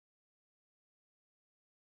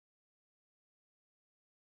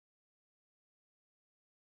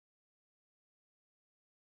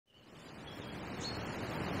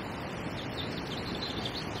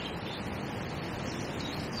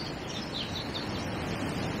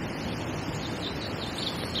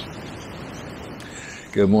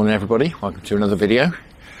Good morning everybody, welcome to another video.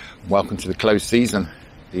 Welcome to the closed season.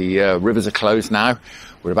 The rivers are closed now.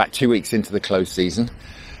 We're about 2 weeks into the closed season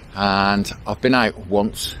and I've been out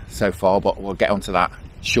once so far, but we'll get onto that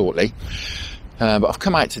shortly. But I've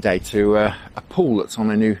come out today to a pool that's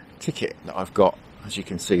on a new ticket that I've got, as you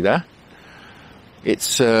can see there.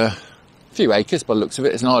 It's a few acres by the looks of it.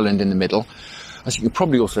 There's an island in the middle. As you can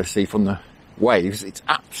probably also see from the waves, it's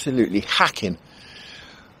absolutely hacking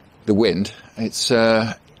the wind. It's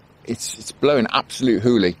blowing absolute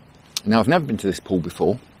hoolie. Now, I've never been to this pool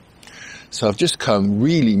before, so I've just come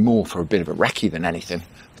really more for a bit of a recce than anything.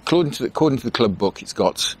 According to the club book, it's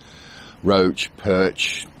got roach,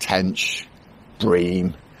 perch, tench,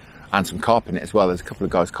 bream, and some carp in it as well. There's a couple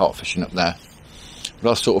of guys carp fishing up there.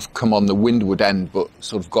 But I've sort of come on the windward end, but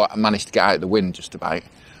sort of managed to get out of the wind just about,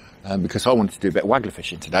 because I wanted to do a bit of waggler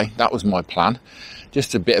fishing today. That was my plan.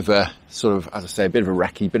 Just a bit of a sort of, as I say, a bit of a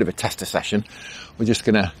recce, bit of a tester session. We're just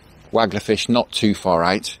going to waggler fish not too far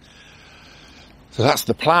out. So that's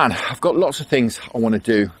the plan. I've got lots of things I want to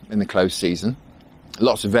do in the closed season.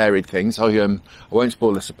 Lots of varied things. I won't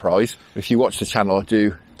spoil the surprise. If you watch the channel, I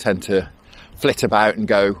do tend to flit about and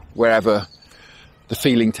go wherever the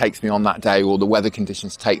feeling takes me on that day or the weather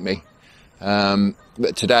conditions take me.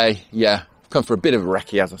 But today, yeah, I've come for a bit of a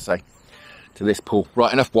recce, as I say, to this pool.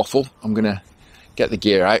 Right, enough waffle. I'm going to get the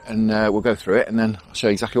gear out and we'll go through it and then I'll show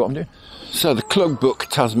you exactly what I'm doing. So the club book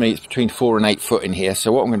tells me it's between 4 and 8 foot in here.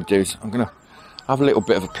 So what I'm going to do is I'm going to have a little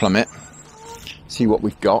bit of a plummet, see what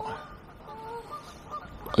we've got.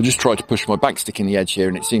 I just tried to push my bank stick in the edge here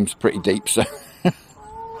and it seems pretty deep, so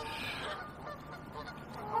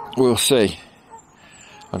we'll see.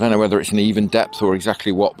 I don't know whether it's an even depth or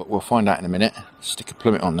exactly what, but we'll find out in a minute. Stick a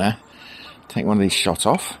plummet on there, take one of these shot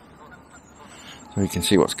off so you can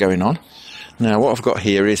see what's going on. Now what I've got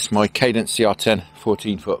here is my Cadence CR10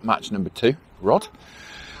 14 foot match number 2 rod,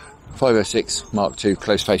 506 Mark II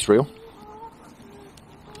close face reel,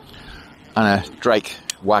 and a Drake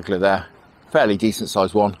Waggler there, fairly decent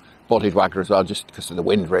sized one, bodied Waggler as well, just because of the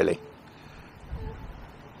wind really.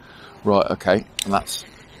 Right, okay, and that's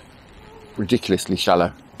ridiculously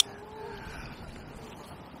shallow.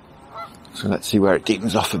 So let's see where it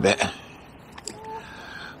deepens off a bit.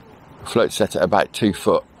 Float set at about 2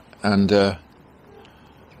 foot and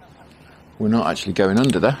we're not actually going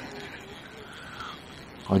under there.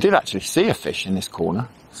 I did actually see a fish in this corner.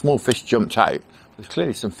 Small fish jumped out. There's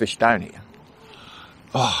clearly some fish down here.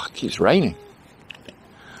 Oh, it keeps raining.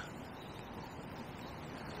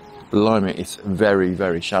 Blimey, it's very,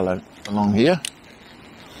 very shallow along here.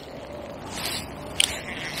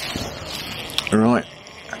 Right,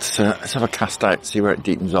 let's have a cast out, see where it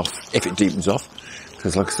deepens off, if it deepens off.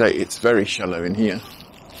 Because like I say, it's very shallow in here.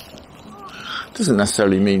 Doesn't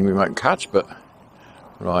necessarily mean we won't catch, but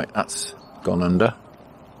right, that's gone under.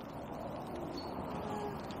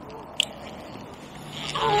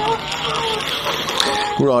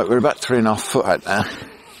 Right, we're about 3.5 foot out there.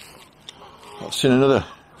 I've seen another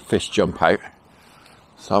fish jump out,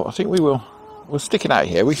 so I think we'll stick it out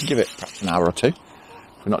here. We can give it perhaps an hour or two.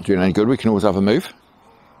 If we're not doing any good, we can always have a move.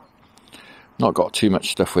 Not got too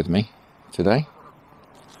much stuff with me today.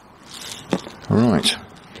 Right.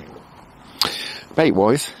 Bait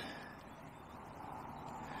wise,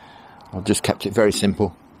 I've just kept it very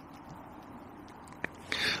simple.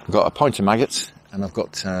 I've got a pint of maggots and I've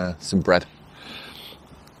got some bread.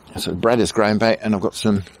 So bread is ground bait and I've got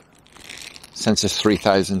some Census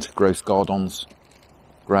 3000 gross gardons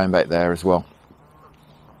ground bait there as well.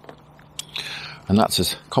 And that's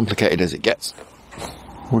as complicated as it gets.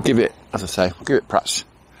 We'll give it, as I say, we'll give it perhaps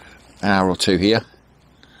an hour or two here.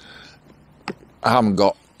 I haven't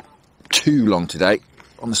got too long today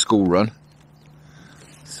on the school run,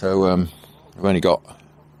 so we've only got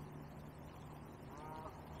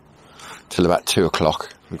till about 2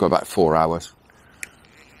 o'clock. We've got about 4 hours.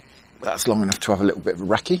 That's long enough to have a little bit of a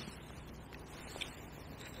recce.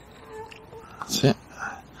 That's it.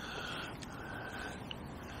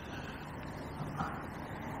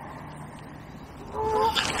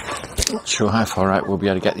 Not sure how far out we'll be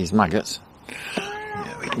able to get these maggots.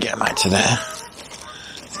 Yeah, we can get them out to there.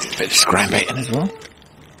 A bit of scram baiting as well.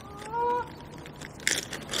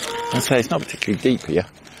 I'd say it's not particularly deep here.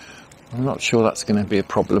 I'm not sure that's going to be a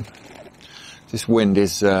problem. This wind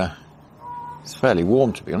is it's fairly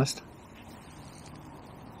warm, to be honest.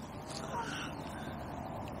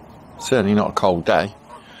 Certainly not a cold day.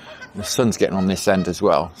 The sun's getting on this end as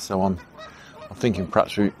well, so I'm thinking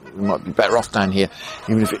perhaps we might be better off down here,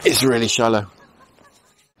 even if it is really shallow.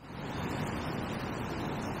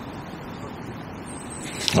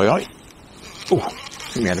 Aye aye. Oh, I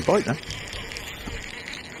think we had a bite then.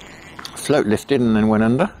 float lifted and then went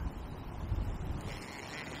under.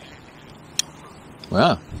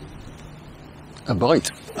 Well, a bite.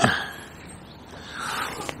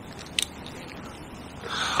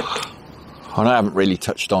 I haven't really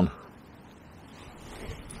touched on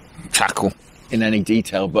tackle in any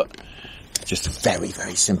detail, but just a very,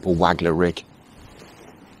 very simple Waggler rig.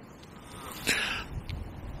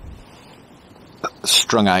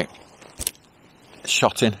 Strung out,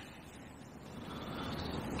 shot in.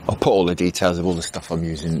 I'll put all the details of all the stuff I'm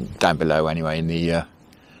using down below anyway in the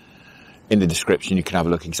description. You can have a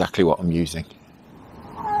look exactly what I'm using.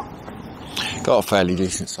 Got a fairly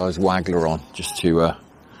decent sized Waggler on just to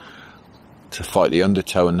fight the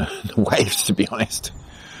undertow and the waves, to be honest.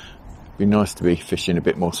 Be nice to be fishing a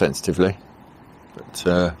bit more sensitively, but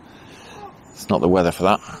it's not the weather for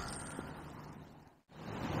that.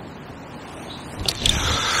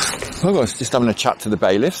 I was just having a chat to the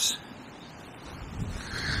bailiffs,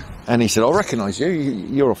 and he said, I recognise you,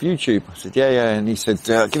 you're off YouTube. I said, yeah, and he said,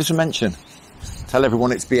 give us a mention. Tell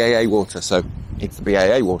everyone it's BAA water. So it's the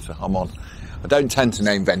BAA water I'm on. I don't tend to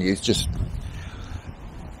name venues just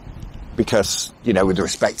because, you know, with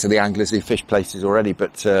respect to the anglers who fish places already,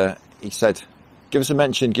 but he said, give us a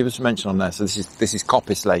mention on there. So this is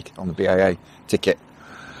Coppice Lake on the BAA ticket.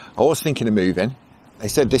 I was thinking of moving. They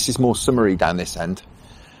said this is more summery down this end.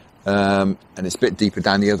 And it's a bit deeper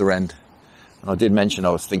down the other end. And I did mention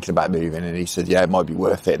I was thinking about moving, and he said, yeah, it might be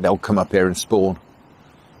worth it. They'll come up here and spawn.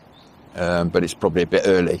 But it's probably a bit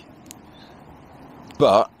early.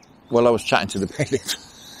 But while I was chatting to the bailiff,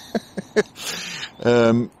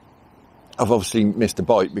 I've obviously missed a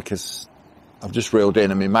bite because I've just reeled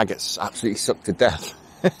in and my maggot's absolutely sucked to death.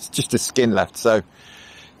 It's just a skin left. So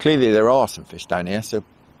clearly there are some fish down here. So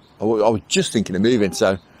I was just thinking of moving.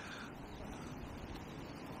 So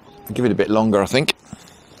I'll give it a bit longer, I think.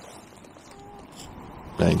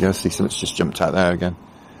 There you go. See, something's just jumped out there again.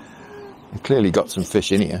 We've clearly got some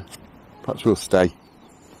fish in here. Perhaps we'll stay.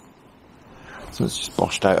 Something's just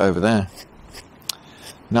boshed out over there.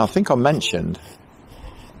 Now, I think I mentioned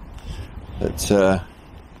that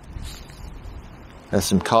there's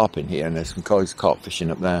some carp in here and there's some guys carp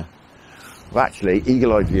fishing up there. Well, actually,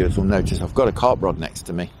 eagle-eyed viewers will notice I've got a carp rod next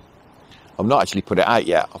to me. I've not actually put it out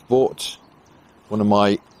yet. I've bought one of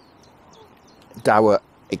my Dower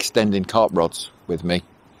extending carp rods with me.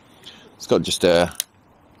 It's got just a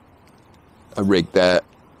rig there,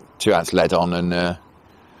 2-ounce lead on and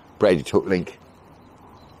braided hook link.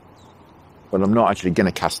 But I'm not actually going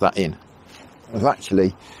to cast that in. I've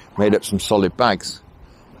actually made up some solid bags.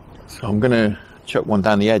 So I'm going to chuck one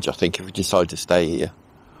down the edge, I think, if we decide to stay here.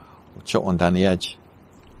 I'll chuck one down the edge.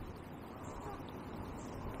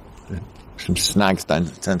 Some snags down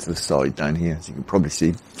to the side down here, as you can probably see.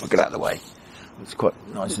 If I get out of the way. It's quite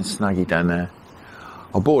nice and snaggy down there.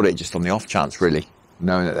 I bought it just on the off chance, really,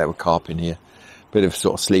 knowing that there were carp in here. Bit of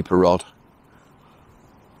sort of sleeper rod.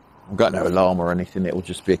 I've got no alarm or anything. It'll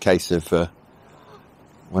just be a case of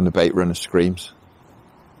when the bait runner screams.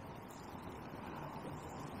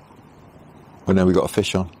 We know we've got a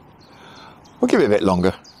fish on. We'll give it a bit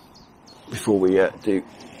longer before we do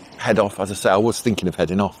head off. As I say, I was thinking of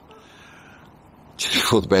heading off just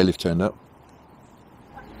before the bailiff turned up.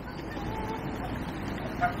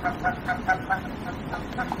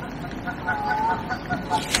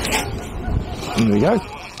 There we go.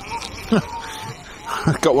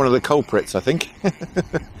 Got one of the culprits, I think.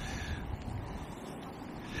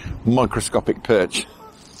 Microscopic perch.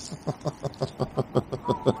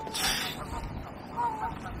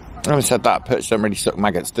 Having said that, perch don't really suck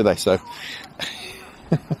maggots, do they? So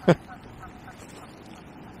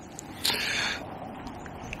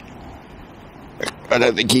I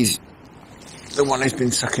don't think he's the one who's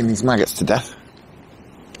been sucking these maggots to death.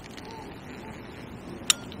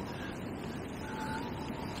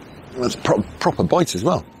 That's proper bite as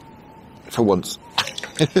well, for once.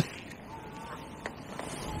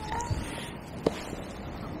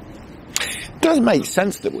 Does make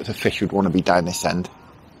sense that the fish would want to be down this end.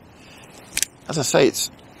 As I say,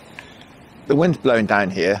 the wind's blowing down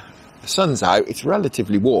here, the sun's out, it's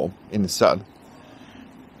relatively warm in the sun.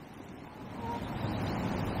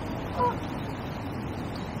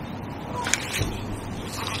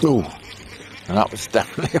 Ooh, and that was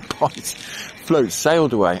definitely a bite. Float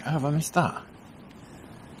sailed away. Oh, have I missed that?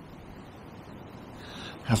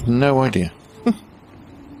 I have no idea.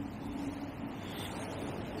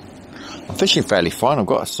 I'm fishing fairly fine. I've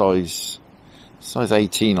got a size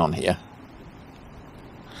 18 on here.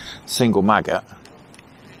 Single maggot.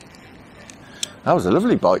 That was a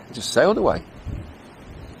lovely bite. It just sailed away.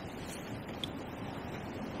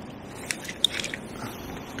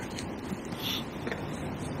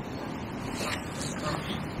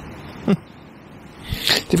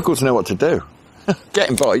 Difficult to know what to do.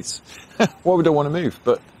 Getting bites. Why would I want to move?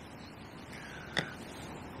 But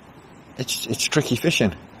it's tricky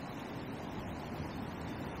fishing.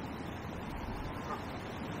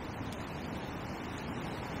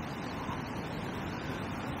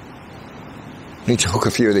 Need to hook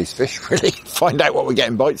a few of these fish, really. Find out what we're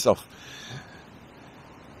getting bites off.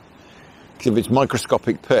 Because if it's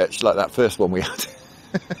microscopic perch, like that first one we had,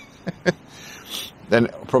 then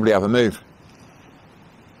I'll probably have a move.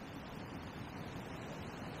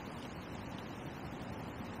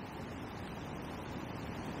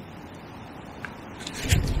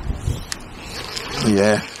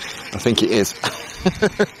 Yeah, I think it is.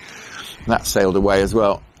 That sailed away as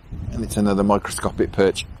well. And it's another microscopic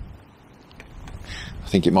perch. I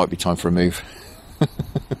think it might be time for a move.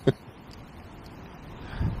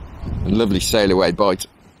 A lovely sail away bite.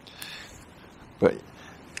 But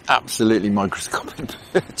absolutely microscopic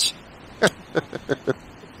perch.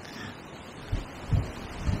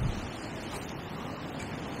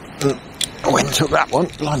 Wind took that one.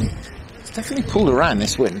 Blimey. It's definitely pulled around,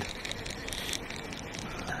 this wind.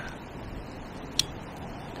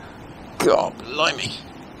 God, blimey.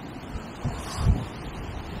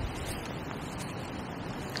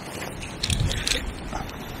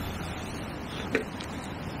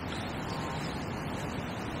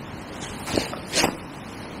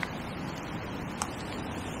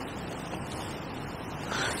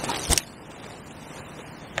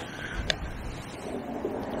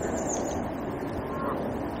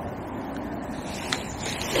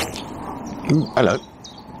 Ooh, hello.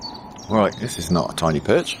 Right, this is not a tiny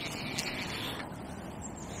perch.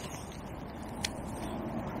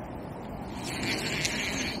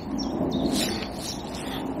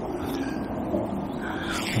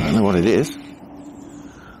 I don't know what it is.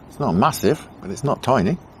 It's not massive, but it's not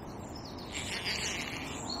tiny.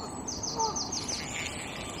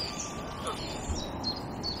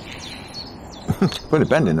 Put a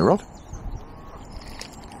bend in the rod.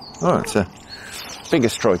 Oh, it's a bigger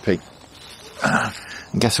stripey.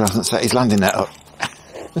 And guess who hasn't set his landing net up?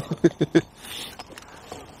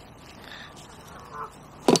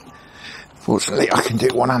 Fortunately, I can do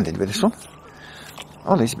it one-handed with this one.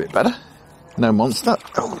 Oh, he's a bit better. No monster.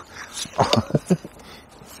 Oh,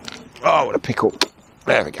 oh, what a pickle.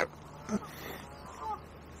 There we go.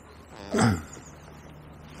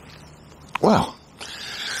 Well,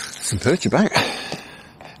 some perch about.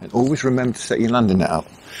 And always remember to set your landing net up.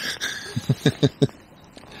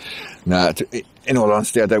 No, in all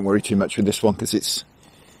honesty, I don't worry too much with this one because it's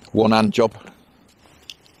one-hand job.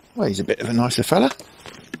 Well, he's a bit of a nicer fella.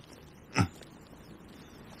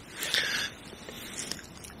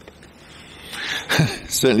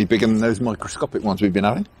 Certainly bigger than those microscopic ones we've been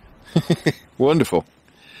having. Wonderful.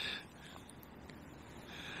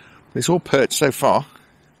 It's all perch so far.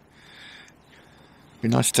 Be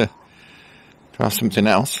nice to have something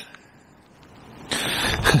else.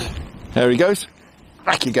 There he goes.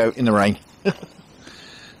 Back you go in the rain.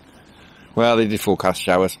 Well, they did forecast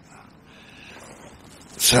showers,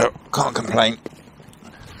 so can't complain.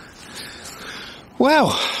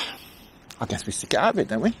 Well, I guess we stick it out a bit,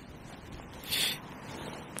 don't we?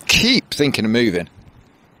 Keep thinking of moving.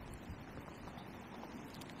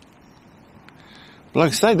 But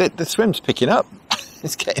like I say, the swim's picking up.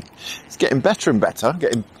 It's getting better and better,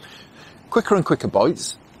 getting quicker and quicker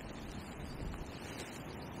bites.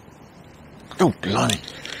 Oh, blimey.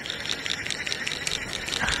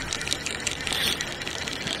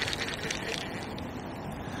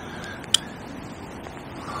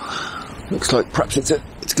 Looks like perhaps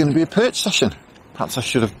it's going to be a perch session. Perhaps I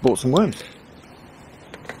should have bought some worms.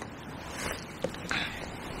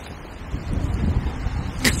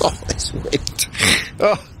 Oh, this wind.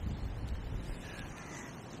 Oh.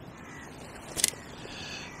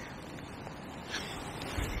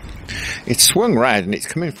 It's swung round and it's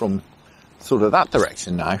coming from sort of that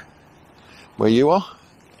direction now, where you are.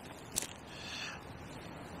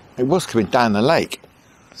 It was coming down the lake,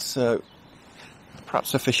 so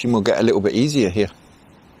perhaps the fishing will get a little bit easier here.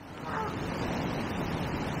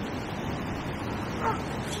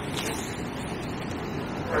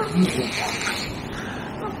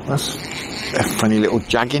 That's a funny little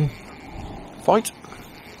jagging fight.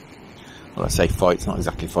 Well, I say fight, it's not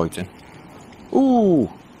exactly fighting. Ooh,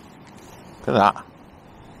 look at that.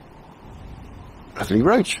 Lovely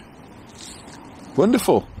roach.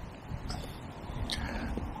 Wonderful.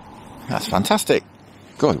 That's fantastic.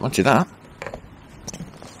 God, wanted that.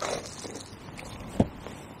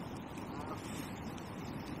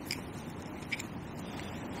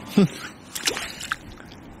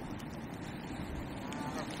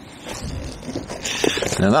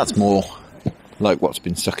 Now that's more like what's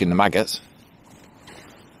been sucking the maggots.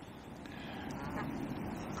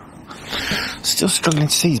 Still struggling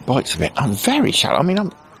to see his bites a bit. I'm very shallow. I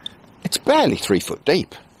mean, it's barely 3 foot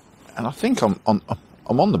deep, and I think I'm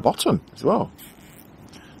on the bottom as well.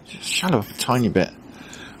 Just shallow a tiny bit.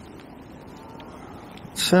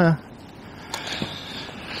 It's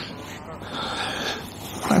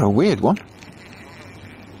quite a weird one.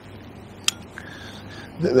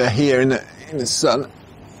 They're here in the sun.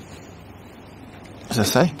 As I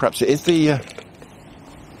say, perhaps it is the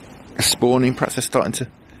spawning. Perhaps they're starting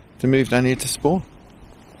to move down here to spawn.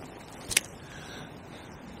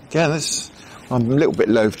 Again, I'm a little bit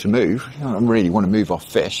loath to move. I don't really want to move off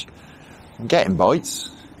fish. I'm getting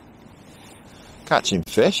bites, catching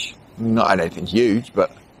fish. I mean, not had anything huge,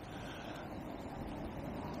 but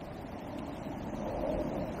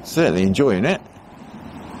certainly enjoying it.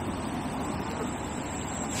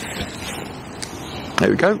 There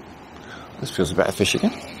we go. This feels a better fish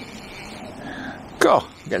again. God,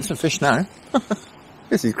 I'm getting some fish now.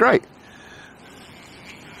 This is great.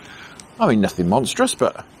 I mean, nothing monstrous,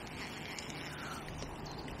 but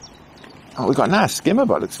oh, we've got now a skimmer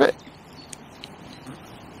by the looks of it.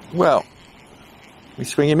 Well, we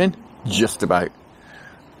swing him in just about.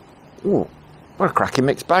 Oh, what a cracking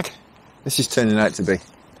mixed bag this is turning out to be.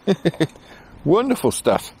 Wonderful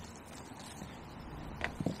stuff.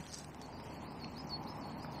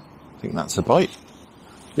 I think that's a bite.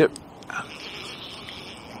 Yep.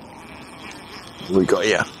 What we got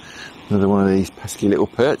here? Another one of these pesky little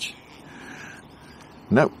perch.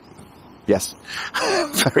 Nope. Yes.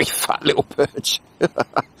 Very fat little perch.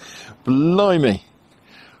 Blimey.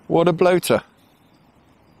 What a bloater.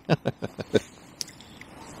 I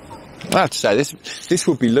have to say, this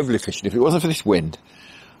would be lovely fishing. If it wasn't for this wind,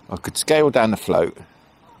 I could scale down the float,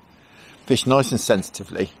 fish nice and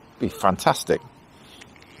sensitively. It'd be fantastic.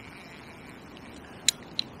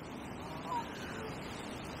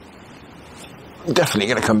 I'm definitely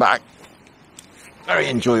going to come back. Very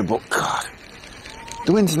enjoyable. God,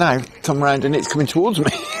 the wind's now come round and it's coming towards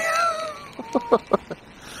me.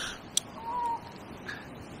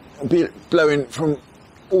 It'll be blowing from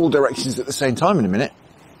all directions at the same time in a minute.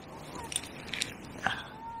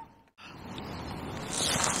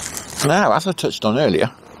 Now, as I touched on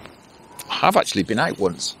earlier, I have actually been out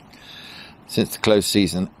once since the closed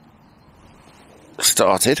season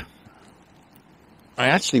started. I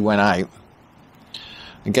actually went out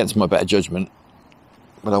against my better judgment,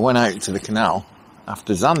 but I went out to the canal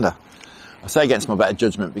after Zander. I say against my better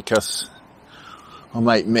judgment because my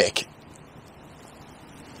mate Mick,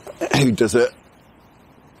 who does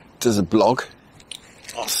a blog,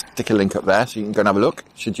 I'll stick a link up there so you can go and have a look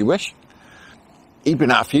should you wish. He'd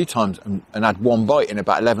been out a few times and had one bite in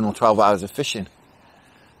about 11 or 12 hours of fishing.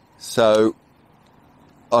 So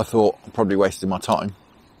I thought I'm probably wasting my time,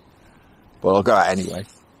 but I'll go out anyway,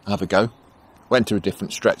 have a go. Went to a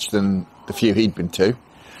different stretch than the few he'd been to,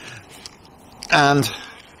 and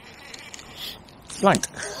blanked.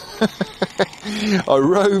 I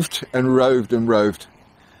roved and roved and roved.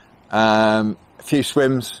 A few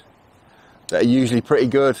swims that are usually pretty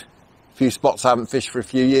good. A few spots I haven't fished for a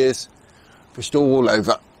few years. Fished all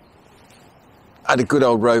over. Had a good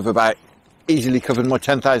old rove about, easily covered my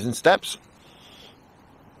 10,000 steps.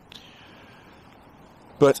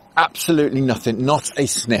 But absolutely nothing, not a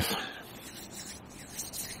sniff.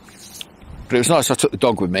 But it was nice I took the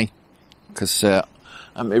dog with me, because I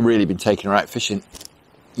haven't really been taking her out fishing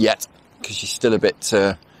yet, because she's still a bit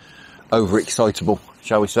overexcitable,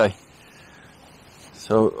 shall we say.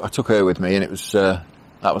 So I took her with me, and it was that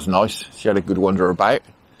was nice. She had a good wander about.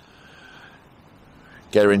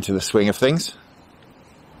 Get her into the swing of things.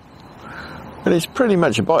 But it's pretty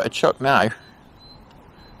much a bite of chuck now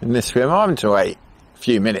in this swim. I'm having to wait a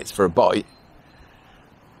few minutes for a bite,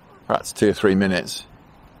 perhaps 2 or 3 minutes.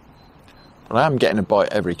 But I am getting a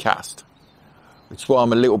bite every cast, which is why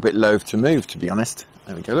I'm a little bit loath to move, to be honest.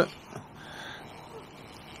 There we go, look.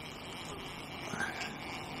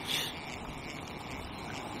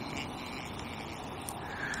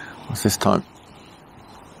 What's this time?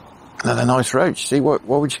 Another nice roach. See, what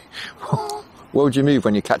would you move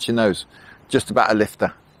when you're catching those? Just about a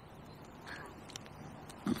lifter.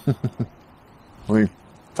 I mean,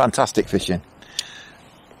 fantastic fishing.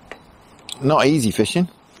 Not easy fishing,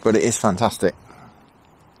 but it is fantastic.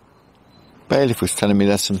 Bailiff was telling me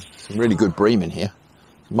there's some really good bream in here.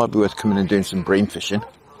 It might be worth coming and doing some bream fishing.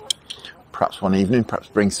 Perhaps one evening, perhaps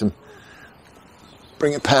bring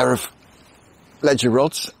a pair of ledger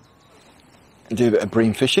rods and do a bit of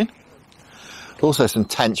bream fishing. Also some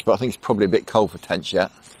tench, but I think it's probably a bit cold for tench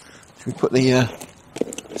yet. Should we put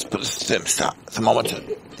let's put the thermometer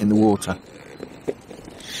in the water.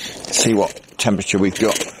 See what temperature we've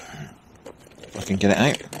got. If I can get it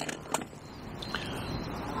out.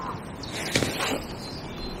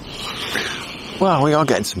 Well, we are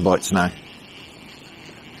getting some bites now.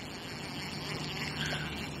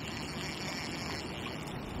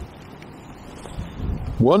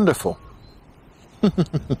 Wonderful. To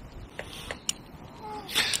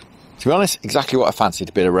be honest, exactly what I fancied,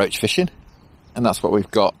 a bit of roach fishing. And that's what we've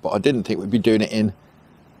got. But I didn't think we'd be doing it in,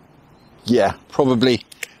 yeah, probably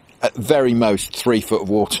at very most 3 foot of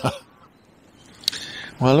water.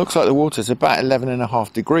 Well, it looks like the water's about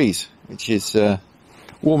 11.5 degrees, which is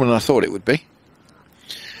warmer than I thought it would be.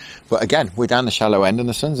 But again, we're down the shallow end and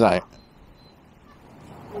the sun's out.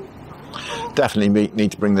 Definitely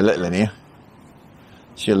need to bring the little in here.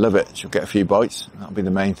 She'll love it. She'll get a few bites. That'll be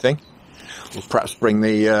the main thing. We'll perhaps bring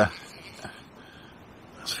the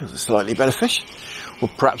slightly better fish.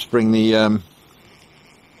 We'll perhaps bring the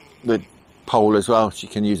pole as well. She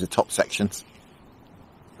can use the top sections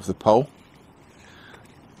of the pole.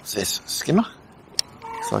 What's this? Skimmer?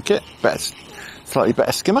 Looks like it. Slightly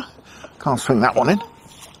better skimmer. Can't swing that one in.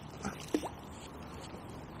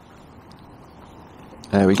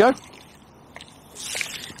 There we go.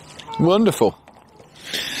 Wonderful.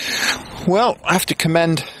 Well, I have to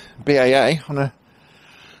commend BAA on a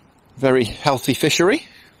very healthy fishery.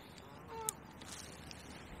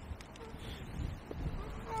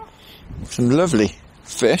 Some lovely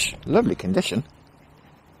fish, lovely condition.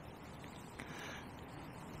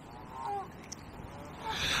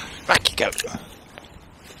 Back you go.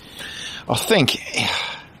 I think,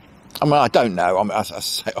 I mean, I don't know. I mean, as I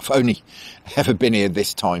say, I've only ever been here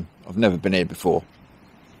this time. I've never been here before.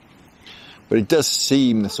 But it does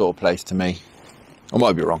seem the sort of place to me. I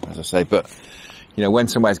might be wrong, as I say, but, you know, when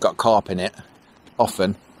somewhere's got carp in it,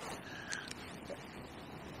 often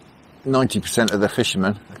 90% of the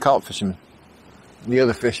fishermen, the carp fishermen, the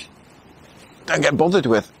other fish, don't get bothered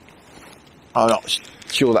with. I'm not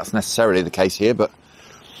sure that's necessarily the case here, but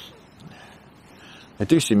they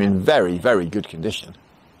do seem in very, very good condition,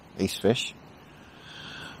 these fish.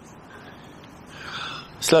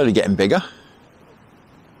 Slowly getting bigger.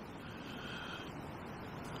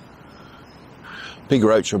 Big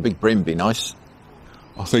roach or a big brim would be nice,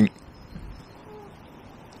 I think.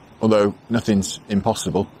 Although nothing's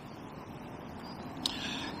impossible.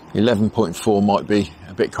 11.4 might be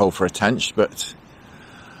a bit cold for a tench, but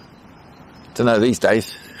I don't know, these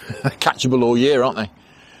days they're catchable all year, aren't they?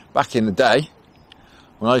 Back in the day,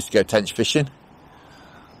 when I used to go tench fishing,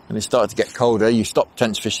 and it started to get colder, you stopped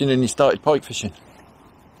tench fishing and you started pike fishing.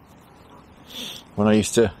 When I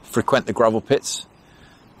used to frequent the gravel pits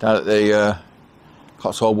down at the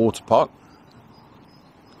Cotswold Water Park,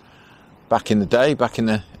 back in the day, back in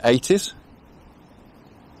the 80s.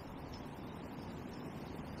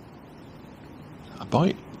 A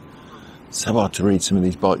bite? So hard to read some of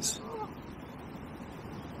these bites.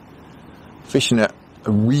 Fishing at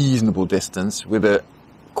a reasonable distance with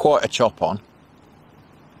quite a chop on.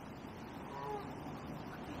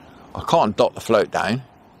 I can't dot the float down,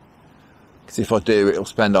 because if I do, it'll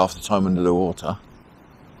spend half the time under the water.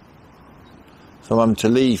 So I'm to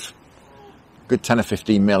leave a good 10 or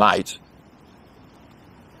 15 mil out.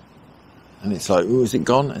 And it's like, oh, is it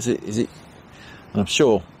gone? Is it? And I'm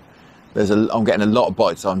sure I'm getting a lot of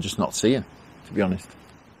bites I'm just not seeing, to be honest.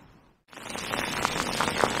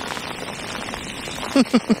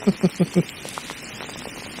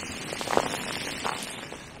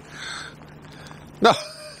 No,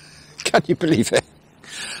 can you believe it?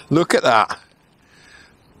 Look at that.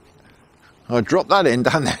 I dropped that in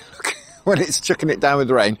down there. Look, when it's chucking it down with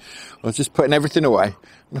the rain, I was just putting everything away,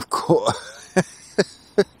 and I've caught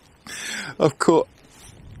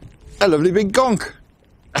a lovely big gonk.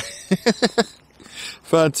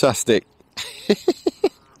 Fantastic.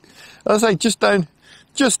 I say just down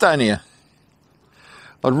here.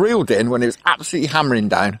 I reeled in when it was absolutely hammering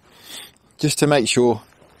down, just to make sure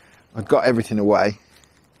I'd got everything away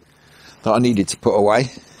that I needed to put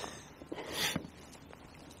away.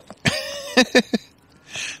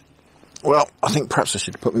 Well, I think perhaps I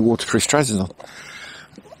should put my waterproof trousers on.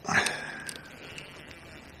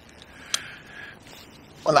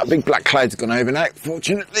 Well, that big black cloud's gone over now,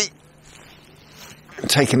 fortunately.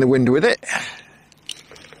 Taking the wind with it.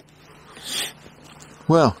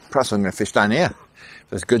 Well, perhaps I'm going to fish down here.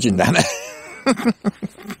 There's gudgeon down there.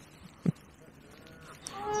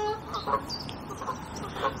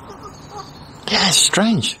 Yeah, it's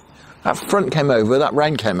strange. That front came over, that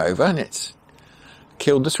rain came over, and it's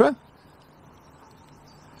killed the swim.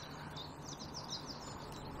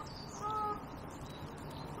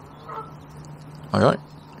 All right.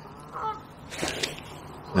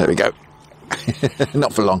 There we go.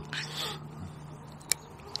 Not for long.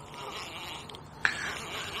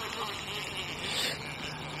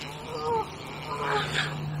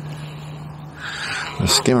 A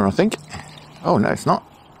skimmer, I think. Oh no, it's not.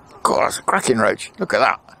 God, that's a cracking roach. Look at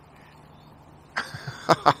that.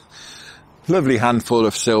 Lovely handful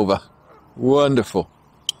of silver. Wonderful.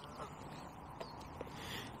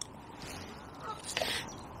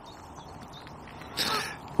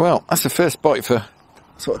 Well, that's the first bite for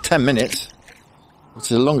sort of 10 minutes, which is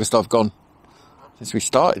the longest I've gone since we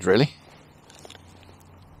started, really.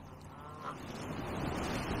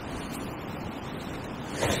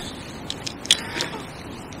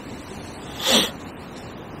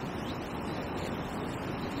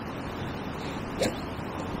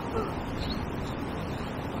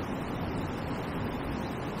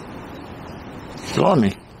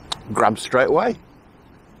 Blimey, grabbed straight away.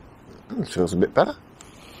 Feels a bit better.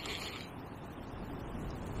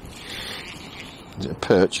 Is it a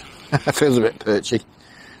perch? Feels a bit perchy.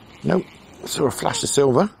 Nope, saw a flash of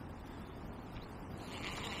silver.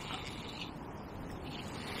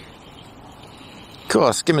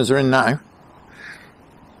 Cool, skimmers are in now.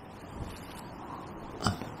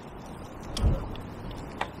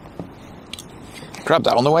 Grabbed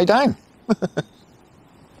that on the way down.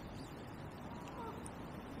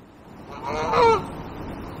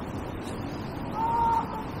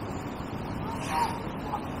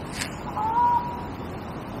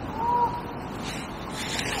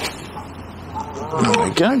 There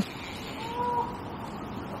we go.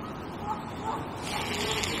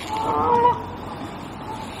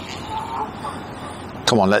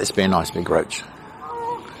 Come on, let this be a nice big roach.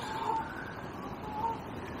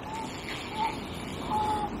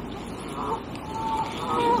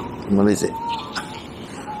 What is it?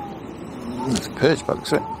 That's a perch bug,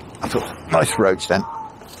 so I thought, nice roach then.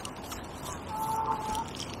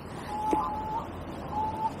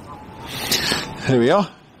 Here we are.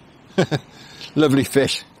 Lovely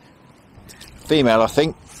fish. Female, I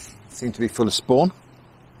think. Seem to be full of spawn.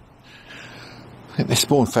 I think they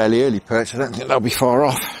spawn fairly early, perch. I don't think they'll be far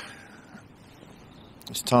off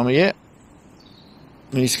this time of year.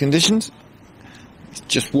 In these conditions. It's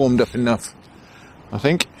just warmed up enough, I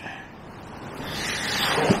think.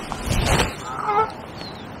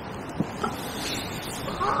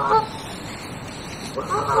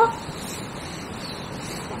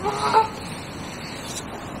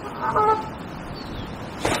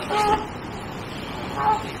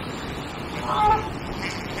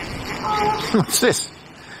 What's this?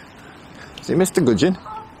 Is it Mr. Gudgeon?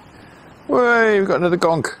 Whey, we've got another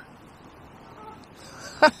gonk.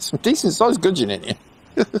 Some decent sized gudgeon in here.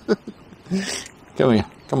 Come here.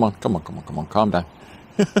 Come on, come on, come on, come on. Calm down.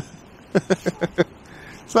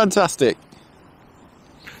 Fantastic.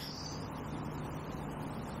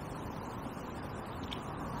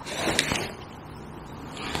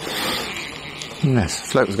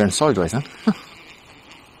 Yes, float was going sideways then.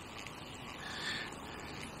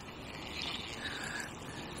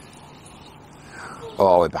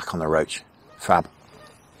 Oh, we're back on the roach. Fab.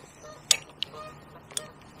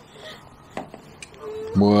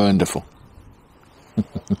 Wonderful.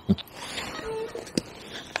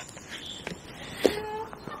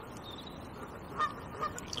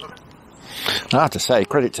 I have to say,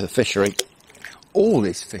 credit to the fishery. All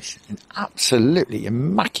these fish in absolutely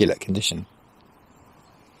immaculate condition.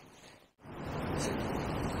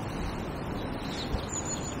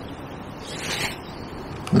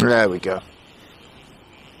 There we go.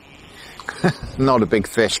 Not a big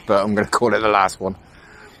fish, but I'm going to call it the last one.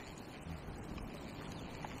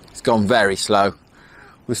 It's gone very slow.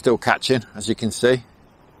 We're still catching, as you can see.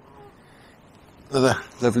 Another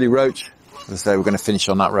lovely roach. As I say, we're going to finish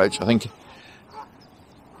on that roach, I think.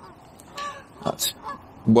 That's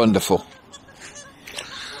wonderful.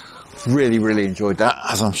 Really, really enjoyed that,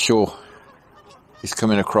 as I'm sure he's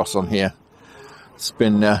coming across on here. It's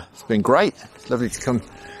been great. It's lovely to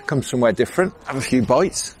come somewhere different, have a few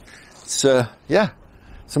bites. It's, yeah,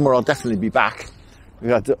 somewhere I'll definitely be back.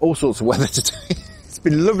 We've had all sorts of weather today. It's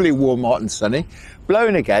been lovely, warm, hot and sunny.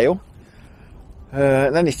 Blowing a gale.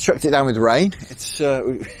 Then he's chucked it down with rain. It's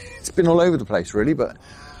been all over the place, really. But,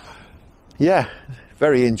 yeah,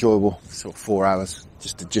 very enjoyable. Sort of 4 hours,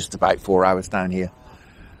 just about 4 hours down here.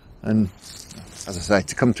 And, as I say,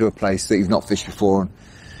 to come to a place that you've not fished before and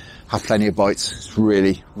have plenty of bites, it's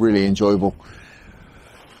really, really enjoyable.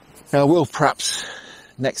 Now, we'll perhaps,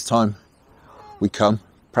 next time we come,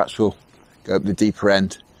 perhaps we'll go up the deeper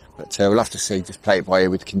end, but we'll have to see, just play it by ear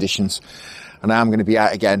with conditions. And I'm going to be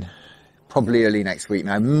out again probably early next week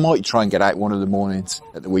now. Might try and get out one of the mornings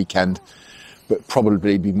at the weekend, but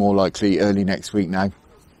probably be more likely early next week now.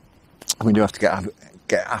 We do have to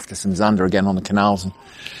get after some zander again on the canals and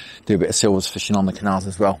do a bit of silvers fishing on the canals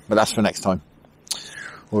as well. But that's for next time.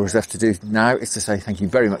 All that's left to do now is to say thank you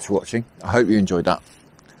very much for watching. I hope you enjoyed that.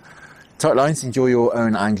 Tight lines, enjoy your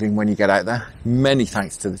own angling when you get out there. Many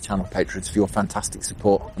thanks to the channel patrons for your fantastic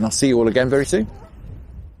support, and I'll see you all again very soon.